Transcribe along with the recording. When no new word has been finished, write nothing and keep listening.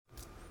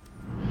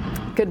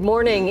Good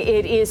morning.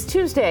 It is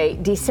Tuesday,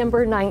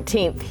 December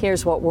 19th.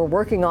 Here's what we're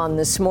working on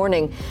this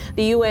morning.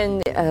 The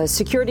UN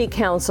Security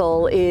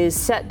Council is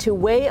set to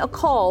weigh a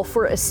call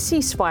for a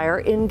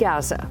ceasefire in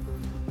Gaza.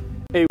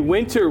 A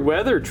winter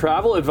weather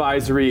travel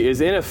advisory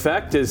is in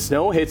effect as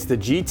snow hits the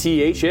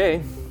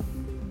GTHA.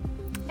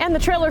 And the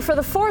trailer for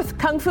the fourth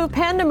Kung Fu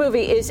Panda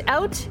movie is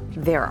out.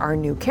 There are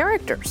new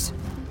characters.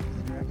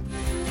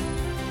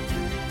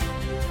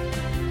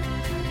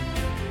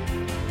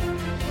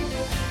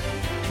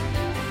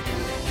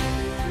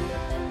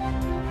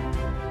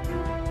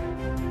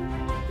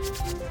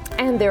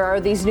 And there are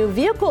these new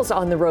vehicles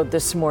on the road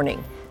this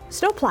morning.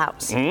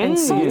 Snowplows and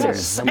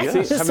salters.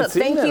 Yes. So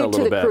thank you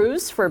to the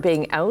crews for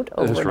being out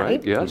overnight. That's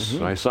right,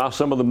 yes. I saw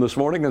some of them this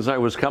morning as I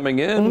was coming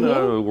in,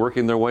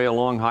 working their way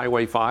along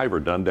Highway 5 or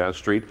Dundas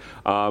Street.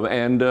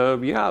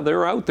 Yeah,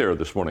 they're out there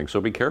this morning,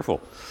 so be careful.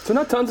 So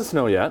not tons of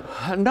snow yet?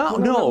 No.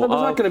 There's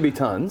not going to be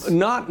tons?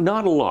 Not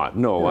a lot,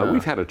 no.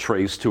 We've had a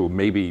trace to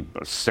maybe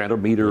a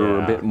centimeter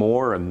or a bit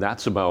more, and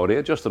that's about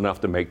it. Just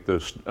enough to make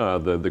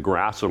the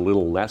grass a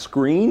little less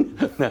green.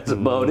 That's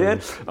about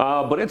it.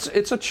 But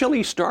it's a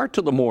chilly start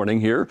to the morning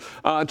here.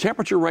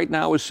 Temperature right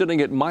now is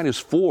sitting at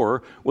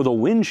 -4 with a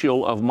wind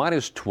chill of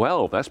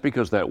 -12. That's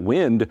because that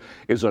wind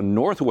is a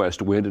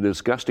northwest wind. It is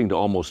gusting to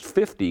almost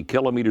 50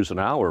 kilometers an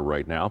hour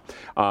right now.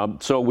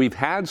 So we've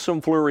had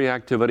some flurry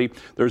activity.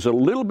 There's a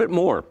little bit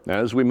more,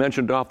 as we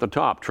mentioned off the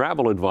top,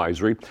 travel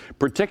advisory,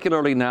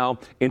 particularly now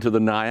into the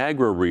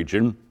Niagara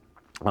region.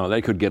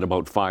 They could get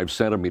about 5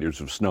 centimeters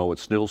of snow.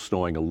 It's still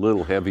snowing a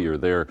little heavier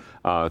there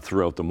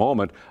throughout the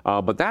moment.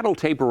 But that'll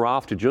taper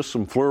off to just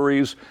some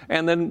flurries.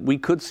 And then we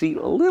could see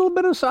a little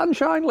bit of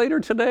sunshine later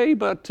today.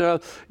 But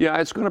yeah,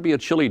 it's going to be a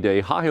chilly day.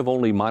 High of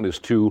only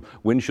 -2,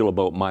 wind chill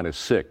about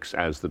 -6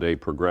 as the day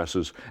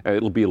progresses.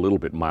 It'll be a little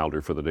bit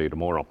milder for the day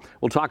tomorrow.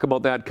 We'll talk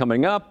about that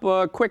coming up.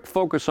 Quick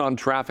focus on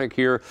traffic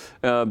here.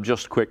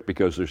 Just quick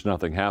because there's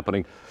nothing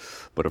happening.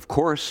 But of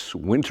course,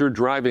 winter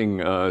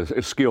driving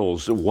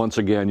skills, once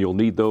again, you'll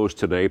need those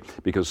today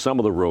because some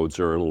of the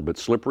roads are a little bit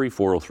slippery.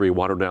 403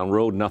 Waterdown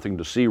Road, nothing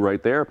to see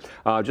right there.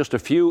 Just a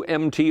few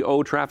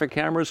MTO traffic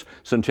cameras.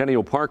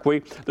 Centennial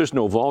Parkway, there's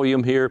no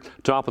volume here.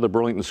 Top of the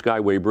Burlington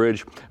Skyway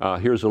Bridge.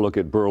 Here's a look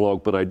at Burl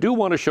Oak. But I do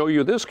want to show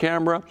you this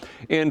camera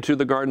into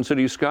the Garden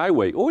City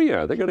Skyway. Oh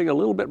yeah, they're getting a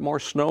little bit more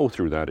snow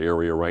through that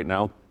area right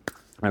now.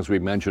 As we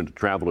mentioned,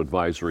 travel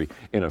advisory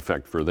in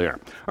effect for there.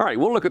 All right,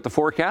 we'll look at the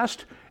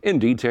forecast in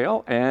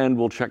detail, and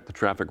we'll check the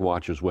traffic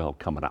watch as well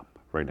coming up.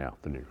 Right now,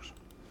 the news.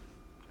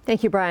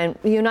 Thank you, Brian.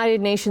 The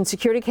United Nations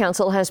Security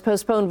Council has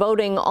postponed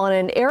voting on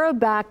an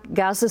Arab-backed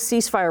Gaza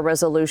ceasefire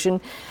resolution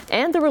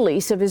and the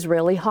release of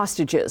Israeli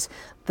hostages.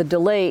 The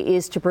delay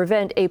is to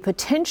prevent a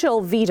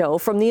potential veto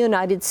from the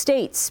United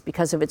States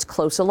because of its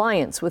close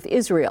alliance with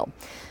Israel.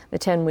 The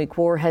 10-week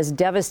war has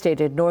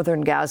devastated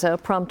northern Gaza,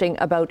 prompting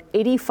about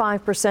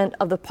 85%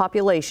 of the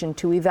population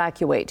to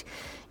evacuate.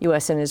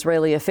 U.S. and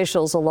Israeli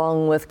officials,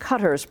 along with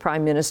Qatar's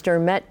prime minister,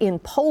 met in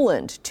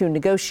Poland to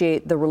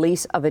negotiate the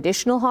release of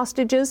additional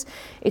hostages.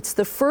 It's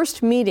the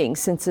first meeting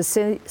since the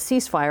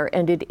ceasefire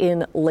ended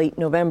in late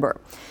November.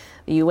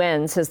 The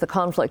UN says the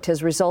conflict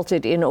has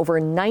resulted in over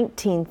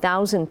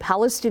 19,000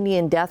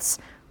 Palestinian deaths,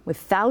 with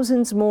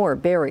thousands more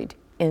buried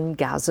in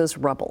Gaza's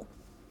rubble.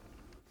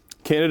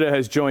 Canada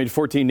has joined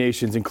 14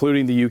 nations,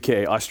 including the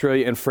UK,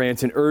 Australia, and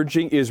France, in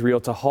urging Israel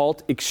to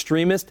halt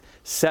extremist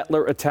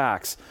settler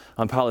attacks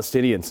on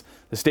Palestinians.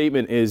 The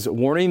statement is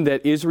warning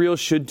that Israel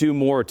should do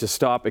more to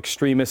stop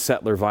extremist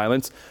settler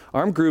violence.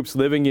 Armed groups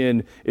living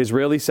in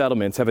Israeli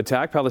settlements have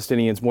attacked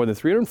Palestinians more than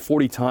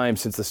 340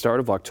 times since the start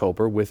of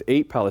October, with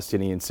 8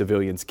 Palestinian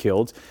civilians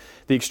killed.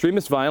 The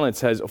extremist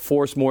violence has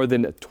forced more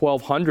than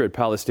 1,200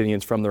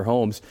 Palestinians from their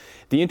homes.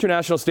 The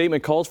international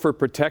statement calls for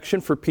protection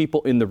for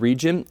people in the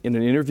region. In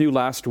an interview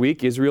last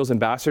week, Israel's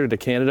ambassador to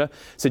Canada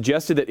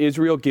suggested that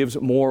Israel gives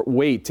more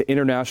weight to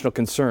international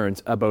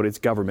concerns about its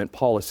government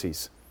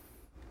policies.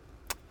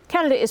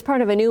 Canada is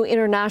part of a new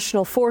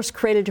international force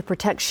created to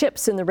protect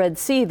ships in the Red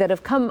Sea that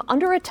have come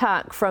under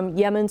attack from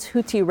Yemen's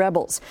Houthi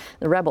rebels.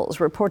 The rebels,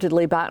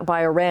 reportedly backed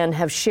by Iran,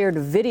 have shared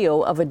video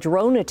of a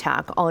drone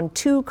attack on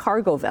 2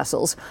 cargo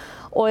vessels.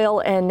 Oil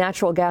and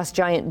natural gas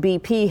giant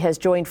BP has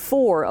joined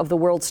 4 of the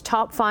world's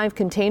top 5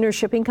 container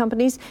shipping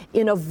companies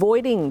in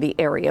avoiding the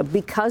area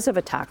because of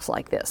attacks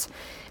like this.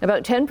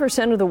 About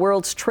 10% of the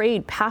world's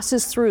trade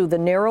passes through the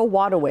narrow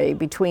waterway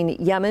between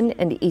Yemen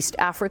and East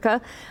Africa,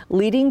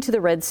 leading to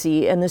the Red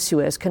Sea and the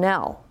Suez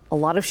Canal. A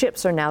lot of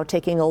ships are now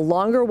taking a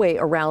longer way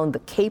around the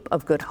Cape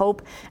of Good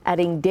Hope,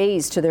 adding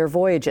days to their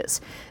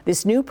voyages.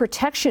 This new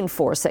protection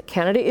force that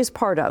Canada is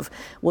part of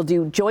will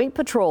do joint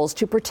patrols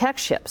to protect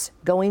ships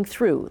going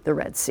through the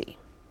Red Sea.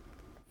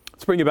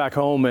 Let's bring you back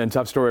home, and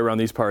top story around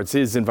these parts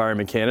is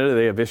Environment Canada.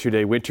 They have issued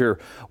a winter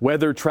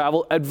weather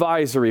travel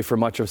advisory for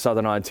much of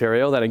southern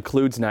Ontario. That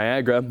includes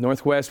Niagara.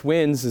 Northwest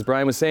winds, as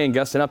Brian was saying,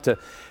 gusting up to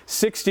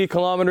 60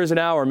 kilometers an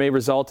hour may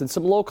result in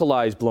some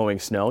localized blowing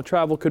snow.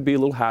 Travel could be a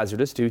little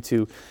hazardous due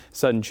to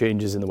sudden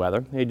changes in the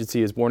weather. The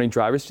agency is warning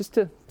drivers just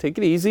to take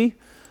it easy,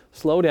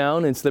 slow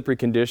down in slippery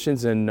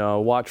conditions, and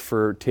watch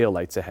for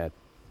taillights ahead.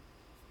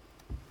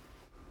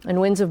 And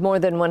winds of more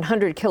than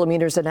 100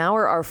 kilometers an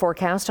hour are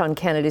forecast on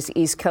Canada's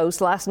east coast.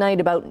 Last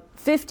night, about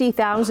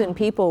 50,000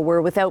 people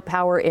were without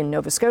power in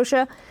Nova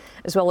Scotia,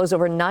 as well as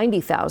over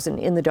 90,000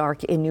 in the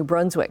dark in New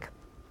Brunswick.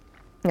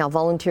 Now,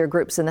 volunteer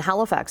groups in the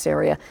Halifax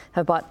area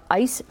have bought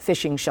ice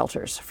fishing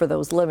shelters for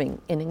those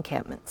living in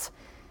encampments.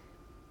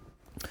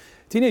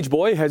 Teenage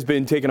boy has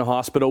been taken to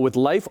hospital with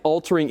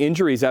life-altering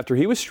injuries after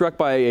he was struck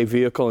by a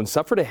vehicle and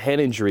suffered a head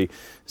injury.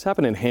 This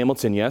happened in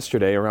Hamilton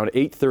yesterday, around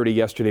 8:30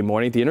 yesterday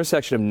morning at the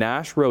intersection of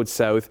Nash Road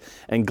South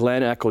and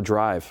Glen Echo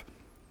Drive.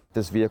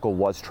 This vehicle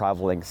was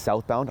traveling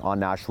southbound on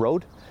Nash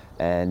Road,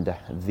 and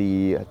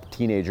the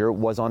teenager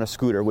was on a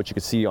scooter, which you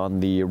could see on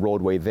the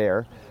roadway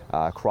there,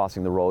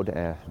 crossing the road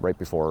right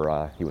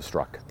before he was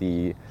struck.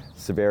 The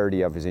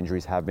severity of his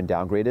injuries have been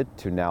downgraded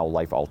to now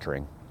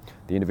life-altering.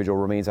 The individual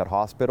remains at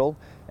hospital,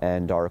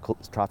 and our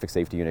traffic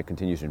safety unit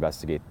continues to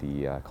investigate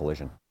the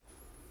collision.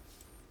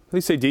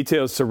 Police say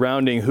details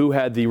surrounding who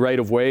had the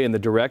right-of-way and the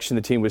direction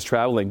the team was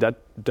traveling,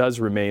 that does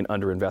remain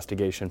under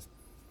investigation.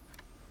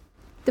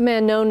 The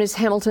man known as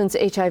Hamilton's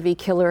HIV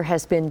killer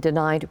has been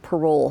denied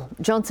parole.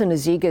 Johnson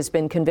Aziga has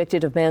been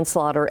convicted of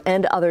manslaughter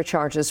and other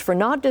charges for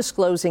not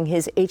disclosing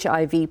his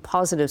HIV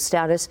positive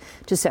status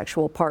to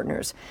sexual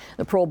partners.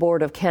 The Parole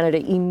Board of Canada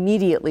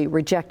immediately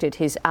rejected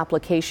his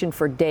application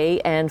for day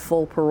and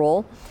full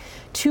parole.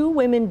 2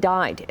 women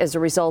died as a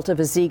result of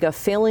Aziga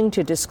failing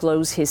to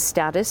disclose his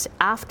status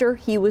after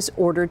he was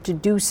ordered to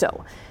do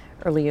so.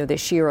 Earlier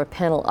this year, a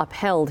panel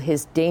upheld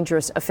his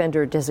dangerous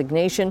offender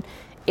designation.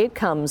 It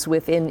comes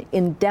with an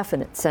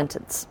indefinite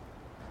sentence.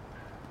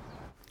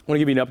 I want to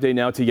give you an update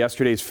now to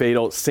yesterday's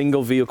fatal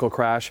single vehicle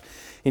crash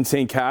in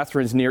St.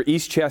 Catharines near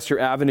East Chester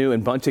Avenue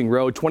and Bunting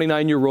Road.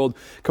 29-year-old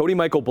Cody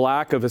Michael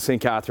Black of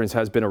St. Catharines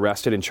has been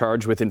arrested and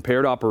charged with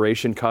impaired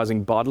operation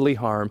causing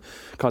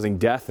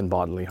death and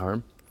bodily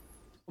harm.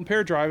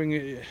 Impaired driving,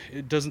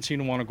 it doesn't seem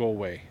to want to go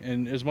away.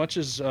 And as much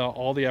as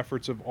all the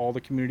efforts of all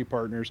the community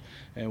partners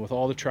and with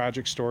all the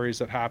tragic stories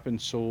that happen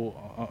so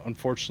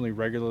unfortunately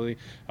regularly,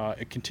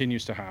 it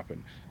continues to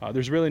happen.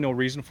 There's really no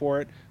reason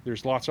for it.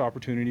 There's lots of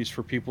opportunities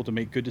for people to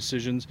make good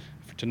decisions,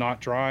 to not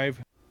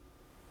drive.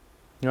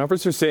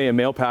 Officers say a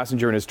male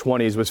passenger in his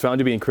 20s was found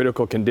to be in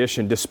critical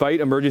condition. Despite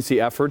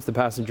emergency efforts, the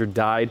passenger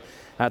died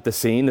at the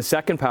scene. The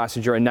second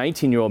passenger, a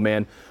 19-year-old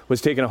man,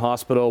 was taken to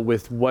hospital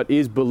with what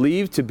is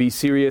believed to be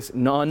serious,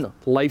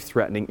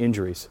 non-life-threatening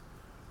injuries.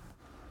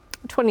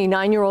 A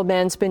 29-year-old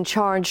man's been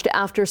charged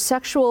after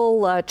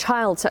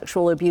child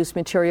sexual abuse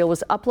material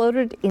was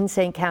uploaded in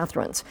St.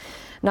 Catharines.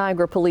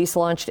 Niagara police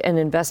launched an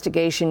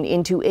investigation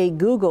into a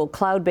Google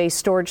cloud-based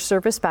storage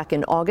service back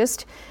in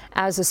August.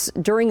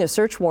 During a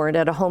search warrant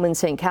at a home in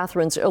St.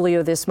 Catharines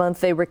earlier this month,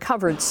 they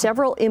recovered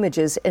several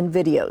images and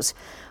videos.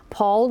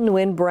 Paul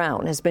Nguyen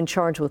Brown has been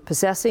charged with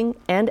possessing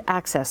and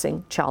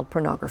accessing child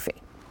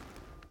pornography.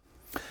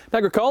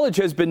 Niagara College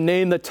has been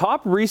named the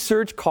top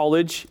research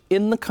college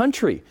in the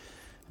country.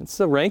 It's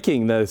a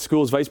ranking the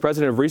school's Vice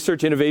President of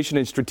Research, Innovation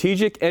and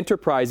Strategic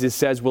Enterprises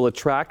says will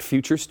attract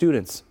future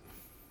students.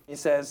 He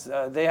says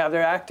they have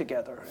their act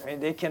together. I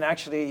mean, they can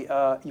actually,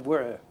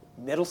 we're a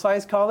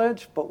middle-sized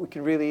college, but we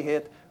can really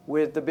hit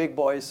with the big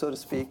boys, so to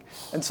speak.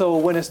 And so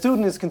when a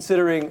student is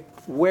considering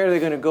where they're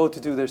going to go to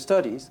do their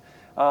studies,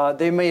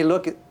 they may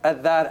look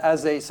at that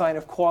as a sign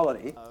of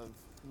quality.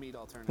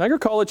 Niagara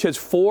College has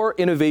 4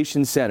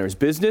 innovation centers: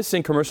 business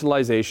and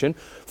commercialization,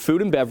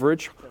 food and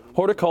beverage,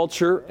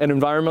 horticulture, and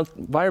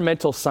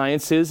environmental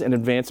sciences and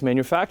advanced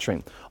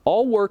manufacturing.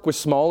 All work with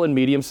small and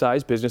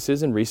medium-sized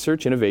businesses in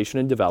research, innovation,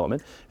 and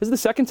development. This is the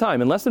second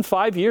time in less than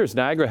 5 years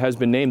Niagara has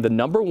been named the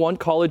 #1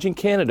 college in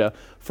Canada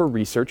for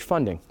research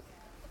funding.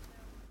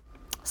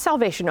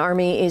 Salvation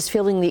Army is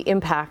feeling the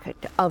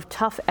impact of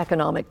tough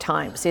economic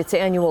times. Its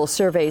annual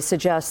survey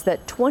suggests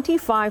that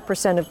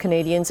 25% of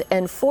Canadians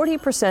and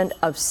 40%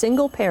 of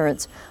single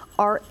parents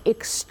are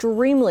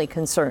extremely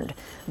concerned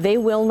they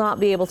will not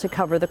be able to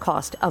cover the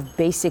cost of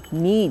basic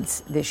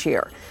needs this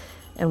year.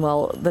 And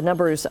while the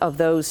numbers of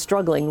those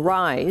struggling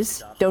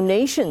rise,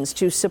 donations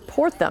to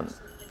support them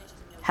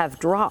have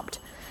dropped.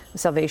 The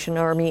Salvation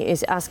Army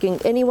is asking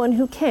anyone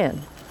who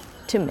can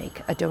to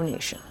make a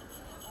donation.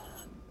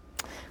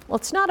 Well,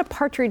 it's not a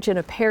partridge in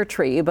a pear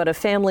tree, but a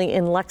family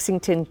in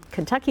Lexington,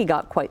 Kentucky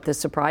got quite the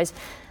surprise.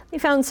 They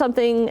found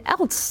something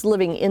else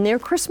living in their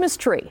Christmas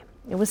tree.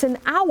 It was an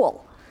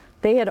owl.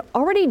 They had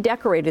already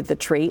decorated the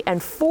tree,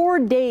 and 4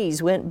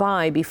 days went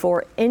by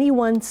before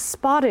anyone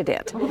spotted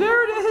it. Oh,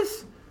 there it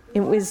is.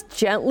 It was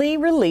gently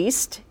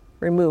released,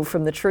 removed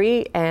from the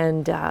tree,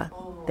 and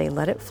they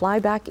let it fly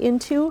back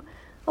into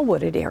a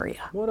wooded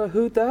area. What a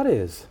hoot that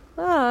is.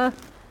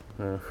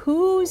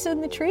 Who's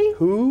in the tree?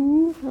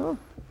 Who? Oh.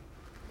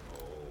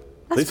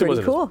 That's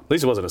pretty cool. At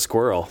least it wasn't a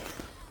squirrel.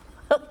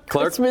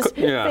 Clark,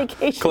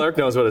 vacation. Clark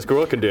knows what a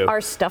squirrel can do. Our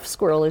stuffed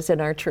squirrel is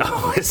in our tree,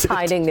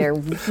 hiding there,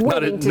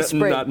 waiting to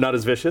spring. Not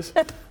as vicious?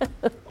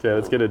 Yeah,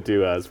 let's get into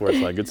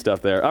Sportsline. Good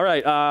stuff there. All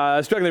right,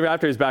 struggling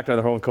Raptors back on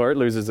their home court,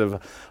 losers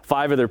of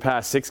 5 of their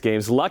past 6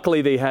 games.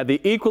 Luckily, they had the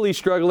equally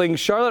struggling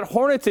Charlotte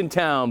Hornets in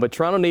town, but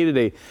Toronto needed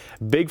a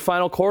big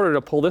final quarter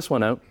to pull this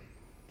one out.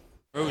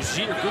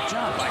 Rozier, good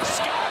job by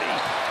Scotty.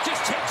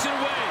 Just takes it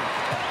away.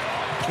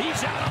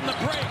 He's out on the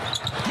break.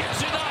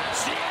 Gives it up.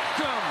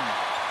 Siakam.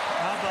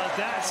 How about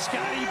that,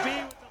 Scotty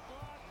B?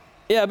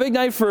 Yeah, big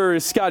night for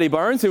Scotty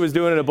Barnes, who was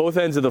doing it at both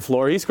ends of the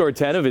floor. He scored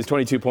 10 of his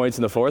 22 points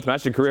in the fourth,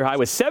 matched a career high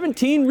with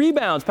 17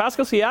 rebounds.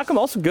 Pascal Siakam,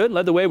 also good,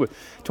 led the way with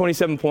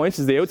 27 points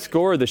as they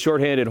outscored the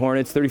shorthanded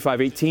Hornets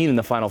 35-18 in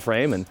the final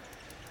frame and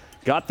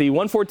got the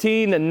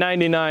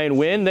 114-99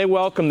 win. They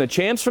welcome the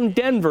champs from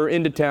Denver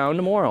into town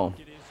tomorrow.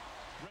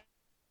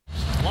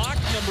 Block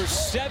number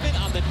 7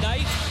 on the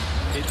night.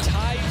 It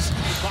ties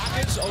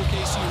Ibaka's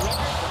OKC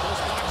record for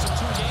most blocks in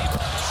 2 games.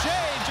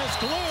 Shea just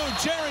glued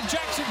Jaren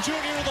Jackson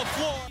Jr. to the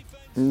floor.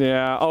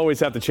 Yeah, always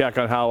have to check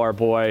on how our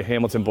boy,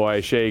 Hamilton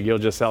boy, Shea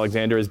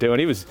Gilgeous-Alexander is doing.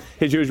 He was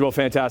his usual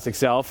fantastic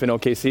self in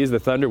OKC as the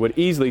Thunder would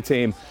easily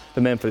tame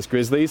the Memphis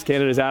Grizzlies.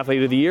 Canada's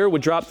Athlete of the Year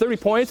would drop 30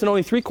 points in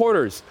only 3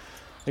 quarters.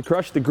 They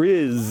crushed the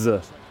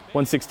Grizz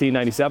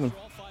 116-97.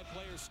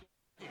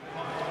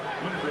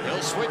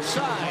 He'll switch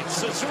sides.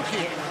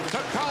 Suzuki to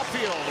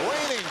Caulfield,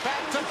 waiting,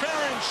 back to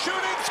Barron,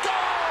 shooting,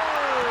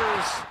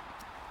 scores!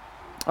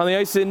 On the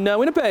ice in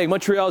Winnipeg,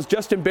 Montreal's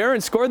Justin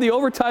Barron scored the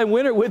overtime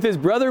winner with his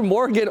brother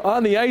Morgan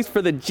on the ice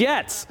for the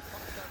Jets.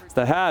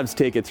 The Habs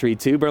take it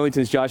 3-2.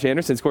 Burlington's Josh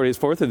Anderson scored his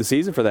 4th of the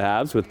season for the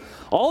Habs, with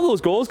all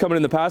those goals coming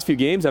in the past few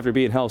games after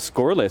being held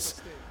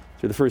scoreless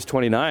through the first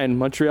 29.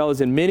 Montreal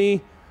is in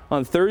Mini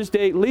on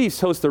Thursday.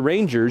 Leafs host the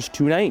Rangers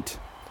tonight.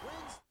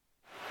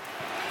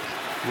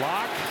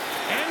 Lock,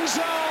 end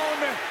zone.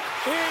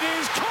 It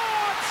is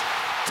caught.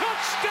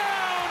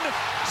 Touchdown,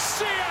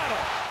 Seattle.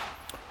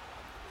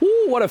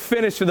 Ooh, what a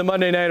finish for the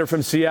Monday Nighter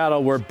from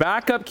Seattle, where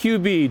backup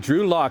QB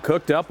Drew Lock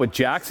hooked up with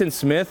Jackson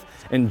Smith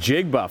and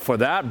Jigba for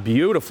that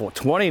beautiful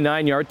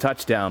 29-yard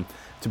touchdown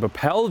to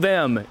propel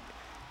them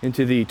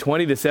into the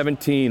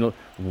 20-17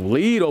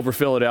 lead over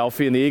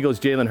Philadelphia. And the Eagles'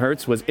 Jalen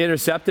Hurts was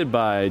intercepted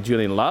by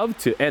Julian Love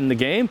to end the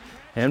game.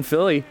 And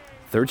Philly,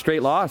 3rd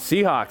straight loss.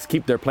 Seahawks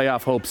keep their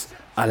playoff hopes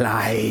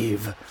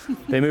alive.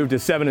 They moved to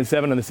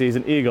 7-7 on the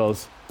season.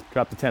 Eagles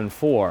dropped to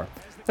 10-4.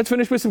 Let's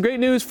finish with some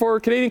great news for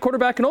Canadian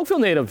quarterback and Oakville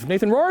native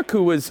Nathan Rourke,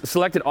 who was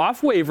selected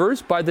off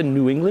waivers by the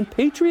New England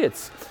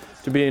Patriots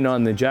to being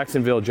on the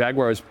Jacksonville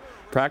Jaguars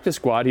practice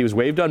squad. He was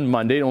waived on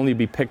Monday to only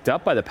be picked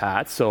up by the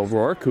Pats. So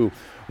Rourke, who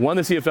won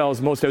the CFL's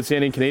Most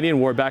Outstanding Canadian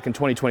Award back in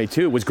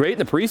 2022, was great in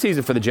the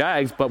preseason for the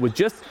Jags, but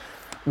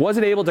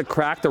wasn't able to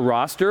crack the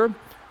roster.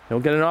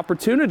 He'll get an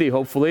opportunity,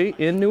 hopefully,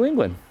 in New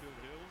England.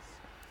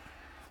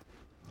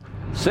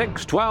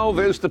 6:12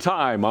 is the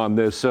time on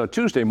this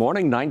Tuesday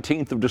morning,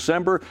 19th of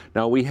December.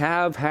 Now, we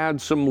have had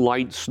some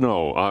light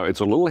snow. It's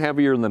a little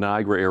heavier in the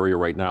Niagara area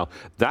right now.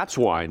 That's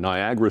why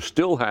Niagara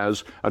still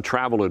has a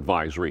travel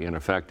advisory in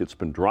effect. It's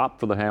been dropped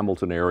for the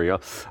Hamilton area.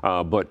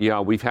 But, yeah,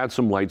 we've had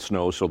some light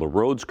snow, so the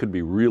roads could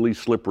be really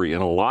slippery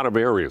in a lot of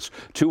areas.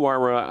 To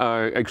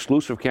our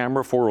exclusive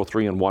camera,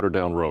 403 and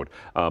Waterdown Road.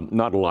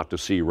 Not a lot to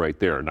see right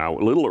there. Now, a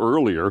little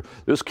earlier,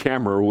 this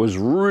camera was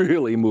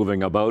really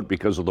moving about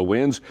because of the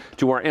winds.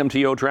 To our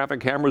MTO traffic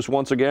cameras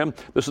once again.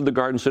 This is the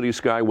Garden City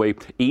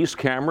Skyway East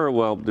camera.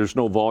 Well, there's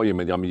no volume.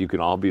 I mean, you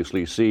can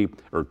obviously see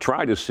or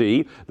try to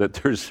see that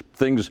there's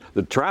things,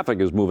 the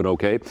traffic is moving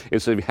okay.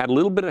 It's had a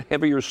little bit of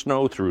heavier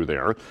snow through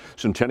there.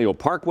 Centennial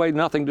Parkway,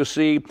 nothing to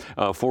see.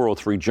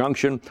 403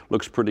 Junction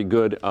looks pretty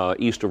good.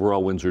 East of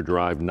Royal Windsor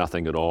Drive,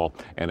 nothing at all.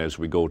 And as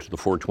we go to the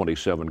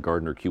 427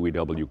 Gardner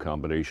QEW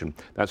combination,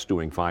 that's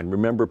doing fine.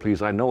 Remember,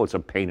 please, I know it's a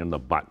pain in the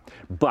butt,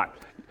 but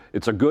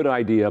it's a good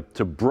idea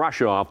to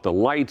brush off the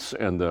lights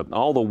and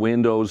all the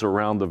windows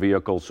around the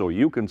vehicle so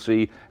you can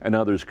see and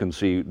others can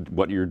see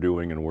what you're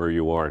doing and where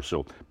you are.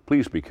 So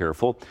please be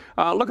careful.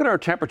 Look at our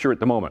temperature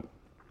at the moment.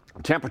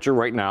 Temperature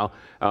right now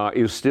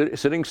is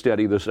sitting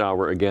steady this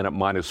hour again at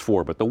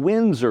 -4, but the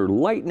winds are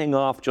lightening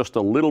off just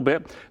a little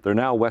bit. They're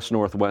now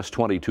west-northwest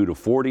 22 to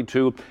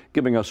 42,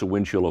 giving us a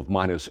wind chill of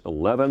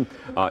 -11.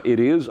 It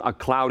is a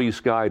cloudy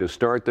sky to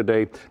start the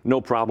day. No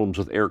problems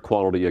with air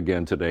quality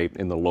again today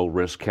in the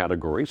low-risk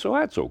category, so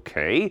that's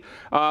okay.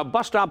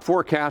 Bus stop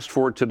forecast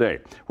for today.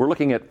 We're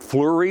looking at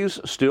flurries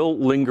still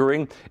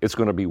lingering. It's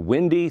going to be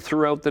windy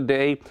throughout the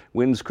day.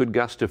 Winds could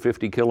gust to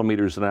 50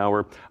 kilometers an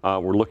hour.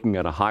 We're looking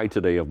at a high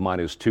today of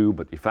 -2,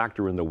 but you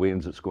factor in the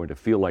winds, it's going to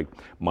feel like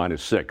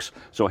 -6.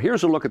 So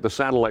here's a look at the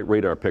satellite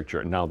radar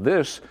picture. Now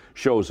this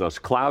shows us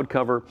cloud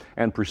cover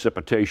and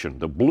precipitation.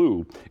 The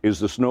blue is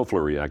the snow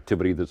flurry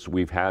activity that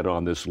we've had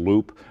on this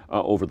loop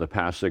over the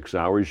past 6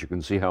 hours. You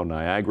can see how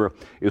Niagara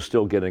is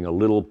still getting a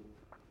little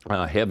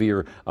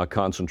heavier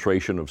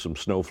concentration of some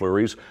snow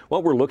flurries.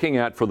 What we're looking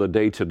at for the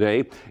day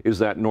today is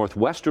that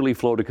northwesterly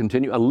flow to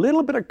continue. A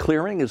little bit of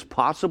clearing is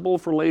possible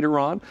for later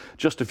on.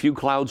 Just a few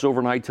clouds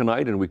overnight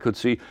tonight, and we could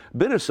see a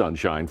bit of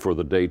sunshine for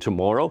the day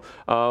tomorrow.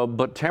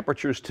 But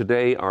temperatures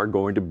today are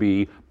going to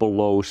be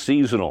below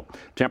seasonal.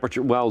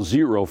 Temperature, well,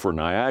 0 for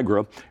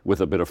Niagara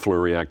with a bit of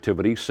flurry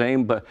activity.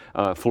 Same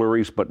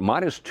flurries, but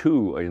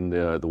 -2 in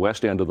the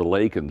west end of the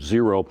lake and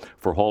 0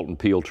 for Halton,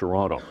 Peel,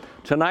 Toronto.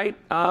 Tonight,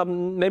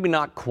 maybe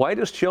not quite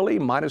as chilly,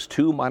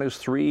 -2,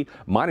 -3,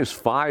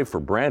 -5 for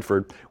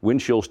Brantford. Wind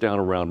chills down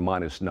around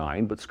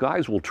 -9, but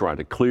skies will try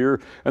to clear.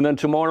 And then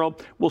tomorrow,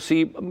 we'll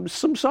see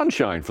some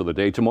sunshine for the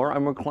day tomorrow.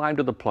 I'm going to climb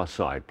to the plus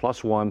side,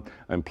 +1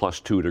 and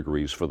 +2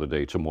 degrees for the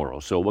day tomorrow.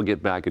 So we'll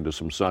get back into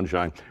some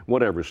sunshine.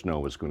 Whatever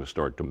snow is going to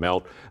start to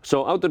melt.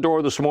 So out the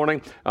door this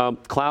morning,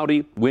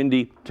 cloudy,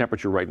 windy,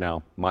 temperature right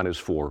now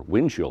 -4,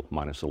 wind chill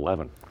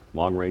 -11.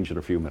 Long range in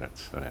a few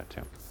minutes.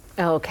 Tim.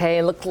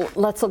 Okay,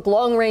 let's look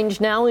long range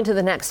now into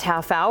the next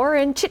half hour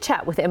and chit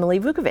chat with Emily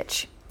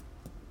Vukovic.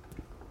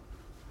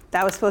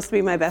 That was supposed to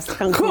be my best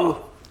kung fu.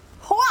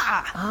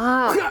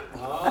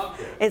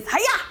 It's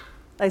hiya.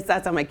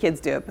 That's how my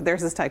kids do it, but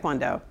theirs is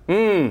taekwondo.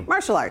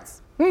 Martial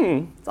arts.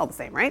 It's all the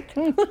same, right?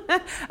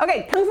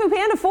 Okay, Kung Fu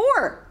Panda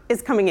 4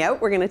 is coming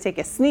out. We're going to take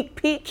a sneak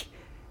peek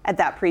at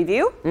that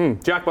preview.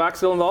 Jack Black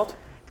still involved?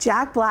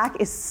 Jack Black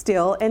is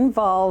still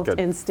involved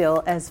and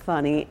still as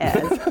funny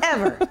as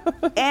ever.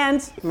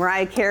 And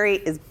Mariah Carey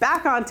is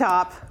back on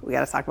top. We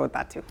got to talk about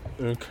that too.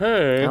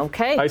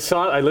 Okay.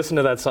 I listened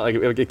to that song.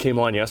 Like, it came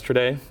on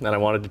yesterday, and I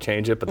wanted to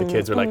change it, but the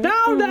kids were like,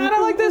 "No, Dad,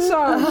 I like this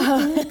song."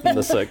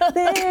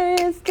 There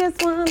is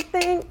just one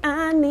thing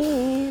I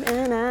need,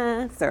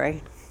 and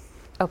sorry.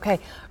 Okay,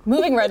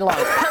 moving right along.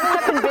 Coming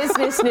up in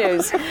business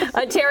news,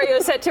 Ontario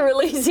is set to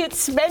release its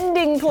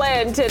spending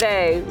plan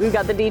today. We've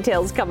got the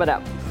details coming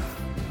up.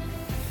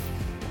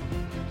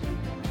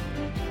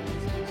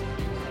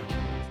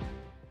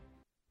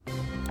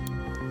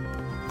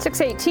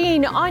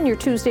 6:18 on your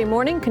Tuesday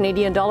morning.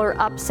 Canadian dollar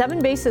up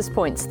 7 basis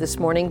points this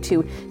morning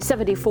to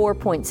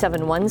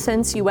 74.71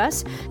 cents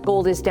U.S.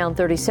 Gold is down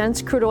 30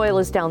 cents. Crude oil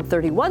is down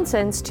 31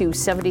 cents to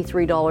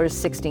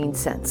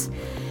 $73.16.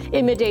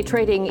 In midday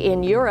trading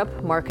in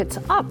Europe, markets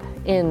up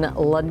in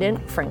London,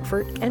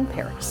 Frankfurt, and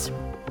Paris.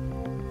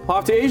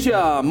 Off to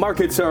Asia.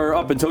 Markets are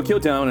up in Tokyo,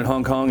 down in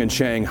Hong Kong and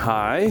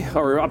Shanghai,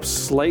 or up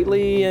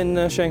slightly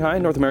in Shanghai.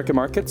 North American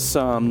markets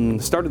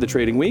started the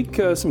trading week.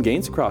 Some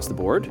gains across the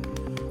board.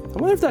 I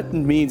wonder if that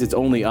means it's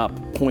only up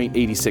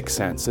 0.86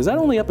 cents. Is that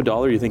only up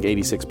 $1 or do you think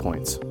 86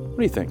 points? What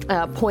do you think?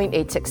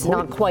 0.86,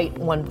 not quite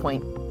 1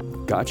 point.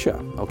 Gotcha.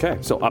 Okay,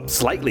 so up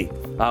slightly.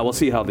 We'll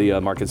see how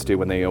the markets do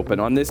when they open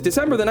on this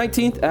December the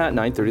 19th at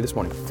 9:30 this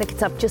morning. I think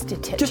it's up just a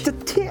titch. Just a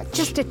titch.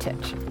 Just a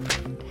titch.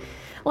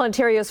 Well,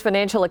 Ontario's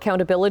Financial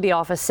Accountability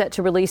Office set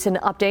to release an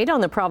update on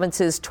the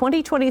province's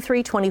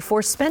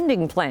 2023-24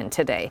 spending plan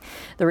today.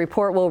 The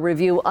report will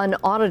review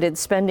unaudited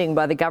spending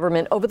by the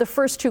government over the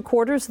first 2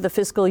 quarters of the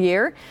fiscal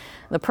year.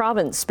 The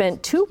province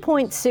spent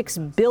 $2.6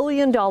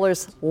 billion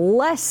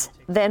less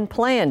than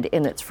planned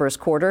in its first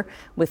quarter,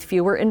 with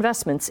fewer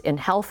investments in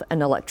health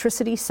and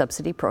electricity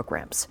subsidy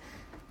programs.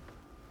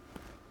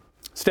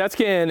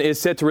 StatsCan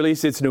is set to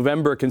release its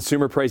November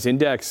Consumer Price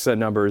Index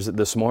numbers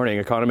this morning.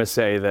 Economists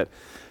say that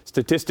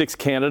Statistics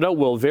Canada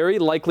will very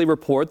likely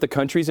report the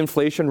country's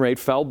inflation rate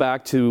fell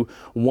back to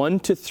 1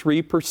 to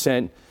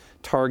 3%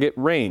 target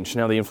range.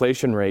 Now, the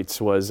inflation rate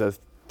was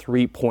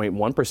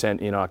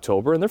 3.1% in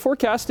October, and they're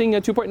forecasting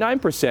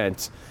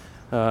 2.9%.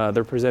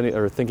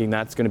 They're thinking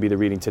that's going to be the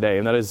reading today,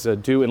 and that is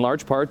due in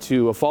large part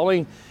to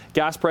falling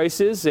gas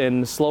prices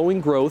and slowing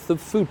growth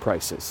of food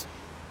prices.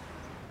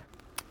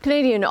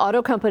 Canadian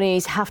auto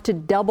companies have to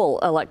double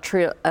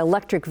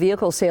electric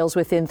vehicle sales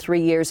within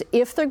 3 years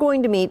if they're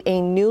going to meet a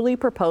newly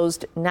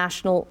proposed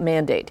national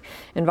mandate.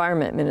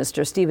 Environment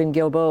Minister Stephen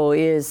Guilbeault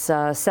is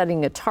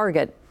setting a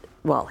target.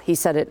 Well, he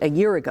said it a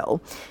year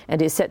ago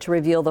and is set to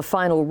reveal the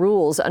final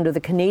rules under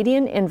the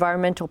Canadian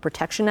Environmental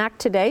Protection Act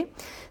today.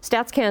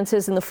 StatsCan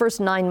says in the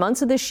first 9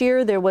 months of this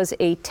year, there was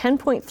a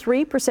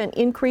 10.3%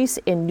 increase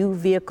in new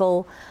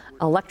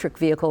electric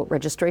vehicle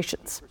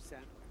registrations.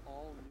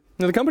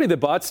 Now, the company that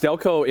bought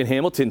Stelco in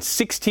Hamilton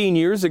 16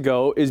 years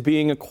ago is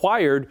being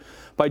acquired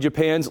by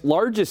Japan's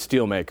largest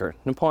steelmaker.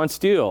 Nippon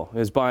Steel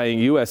is buying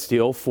U.S.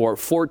 steel for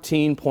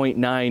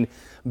 $14.9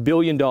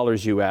 billion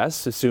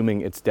U.S., assuming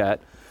its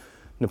debt.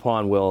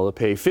 Nippon will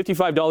pay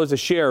 $55 a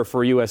share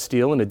for U.S.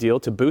 steel in a deal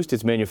to boost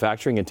its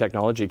manufacturing and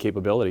technology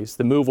capabilities.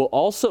 The move will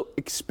also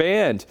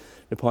expand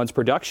Nippon's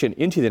production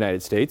into the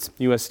United States.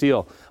 U.S.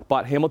 Steel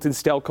bought Hamilton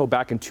Stelco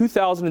back in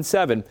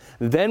 2007,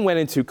 then went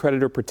into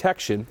creditor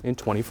protection in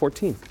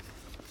 2014.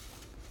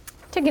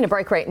 Taking a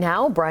break right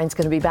now. Brian's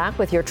going to be back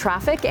with your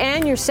traffic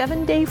and your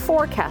 7-day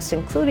forecast,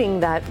 including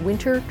that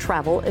winter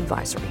travel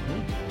advisory.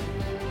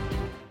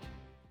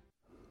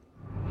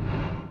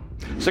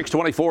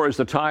 6:24 is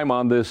the time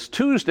on this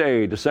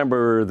Tuesday,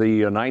 December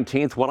the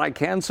 19th. What I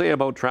can say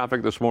about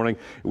traffic this morning,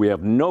 we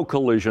have no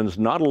collisions,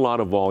 not a lot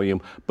of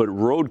volume, but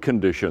road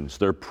conditions,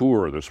 they're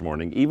poor this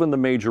morning. Even the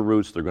major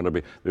routes, there's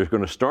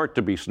going to start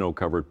to be snow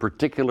covered,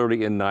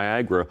 particularly in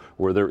Niagara,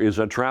 where there is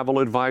a travel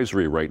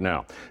advisory right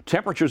now.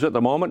 Temperatures at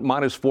the moment,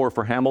 -4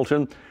 for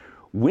Hamilton.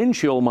 Wind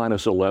chill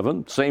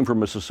 -11, same for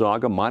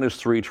Mississauga,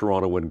 -3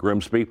 Toronto and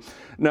Grimsby.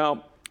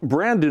 Now,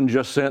 Brandon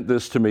just sent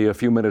this to me a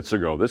few minutes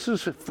ago. This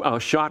is a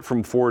shot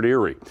from Fort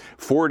Erie.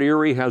 Fort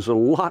Erie has a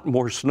lot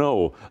more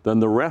snow than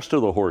the rest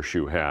of the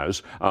Horseshoe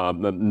has.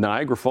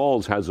 Niagara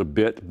Falls has a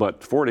bit,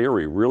 but Fort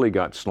Erie really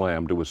got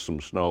slammed with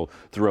some snow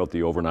throughout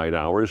the overnight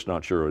hours.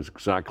 Not sure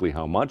exactly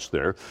how much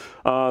there.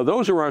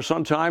 Those are our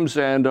sun times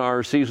and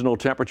our seasonal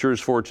temperatures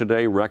for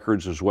today,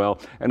 records as well.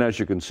 And as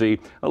you can see,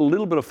 a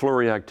little bit of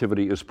flurry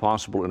activity is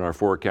possible in our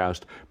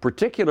forecast,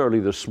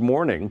 particularly this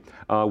morning.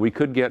 We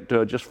could get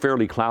just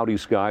fairly cloudy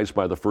skies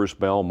by the first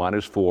bell,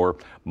 -4,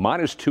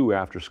 -2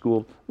 after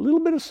school. A little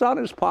bit of sun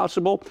is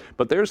possible,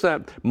 but there's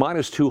that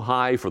 -2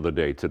 high for the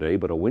day today,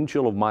 but a wind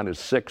chill of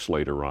 -6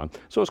 later on.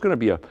 So it's going to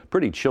be a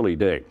pretty chilly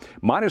day.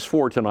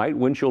 -4 tonight,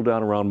 wind chill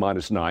down around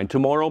 -9.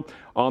 Tomorrow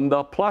on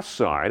the plus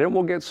side, and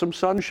we'll get some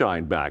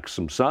sunshine back.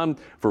 Some sun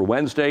for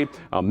Wednesday,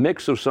 a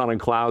mix of sun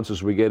and clouds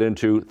as we get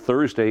into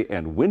Thursday,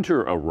 and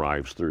winter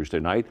arrives Thursday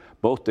night,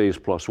 both days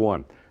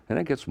 +1. And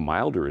it gets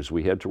milder as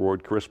we head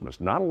toward Christmas.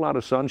 Not a lot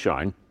of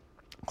sunshine.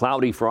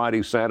 Cloudy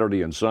Friday,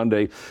 Saturday, and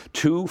Sunday,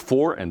 2,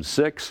 4, and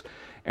 6,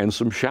 and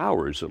some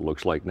showers, it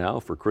looks like now,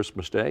 for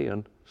Christmas Day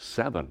and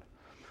 7.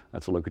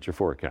 That's a look at your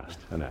forecast.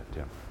 Annette,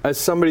 Tim. As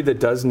somebody that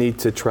does need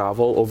to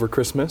travel over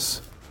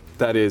Christmas,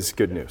 that is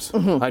good news.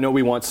 I know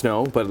we want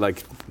snow, but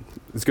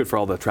it's good for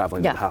all the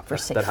traveling that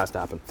has to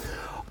happen.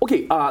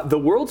 Okay, the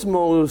world's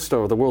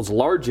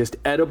largest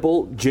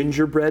edible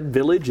gingerbread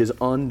village is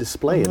on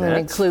display. It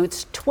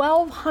includes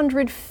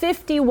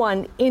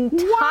 1,251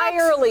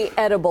 entirely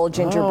edible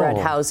gingerbread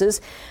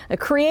houses. A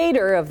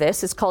creator of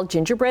this is called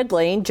Gingerbread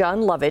Lane.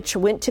 John Lovitch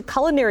went to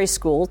culinary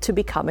school to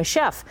become a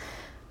chef.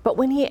 But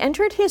when he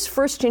entered his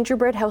first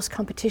gingerbread house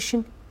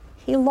competition,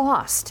 he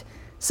lost.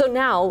 So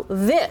now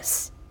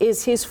this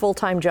is his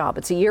full-time job.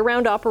 It's a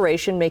year-round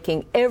operation,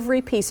 making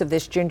every piece of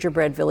this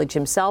gingerbread village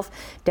himself,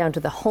 down to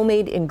the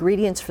homemade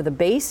ingredients for the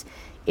base.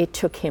 It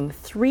took him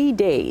 3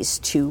 days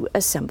to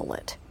assemble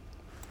it.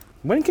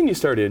 When can you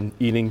start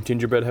eating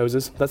gingerbread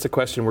houses? That's a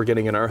question we're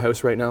getting in our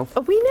house right now.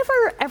 We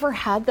never ever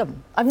had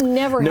them. I've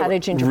never had a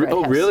gingerbread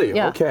house. Oh, really?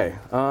 Yeah. Okay.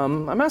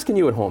 I'm asking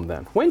you at home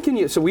then. When can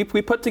you? So we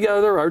put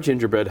together our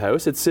gingerbread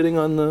house. It's sitting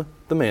on the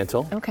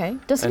mantle. Okay.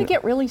 Doesn't it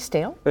get really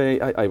stale?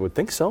 I would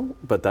think so,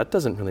 but that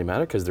doesn't really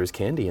matter because there's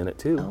candy in it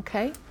too.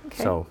 Okay.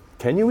 So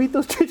can you eat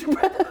those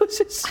gingerbread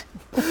houses?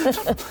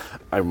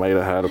 I might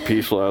have had a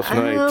piece last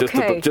night,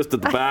 just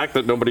at the back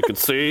that nobody could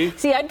see.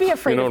 See, I'd be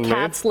afraid of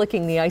cats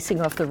licking the icing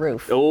off the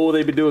roof. Oh,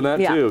 they'd be doing that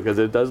too, because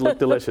it does look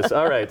delicious.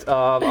 All right,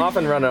 off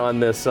and running on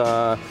this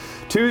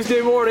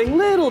Tuesday morning.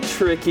 Little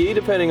tricky,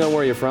 depending on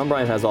where you're from.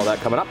 Brian has all that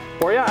coming up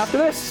for you after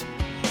this.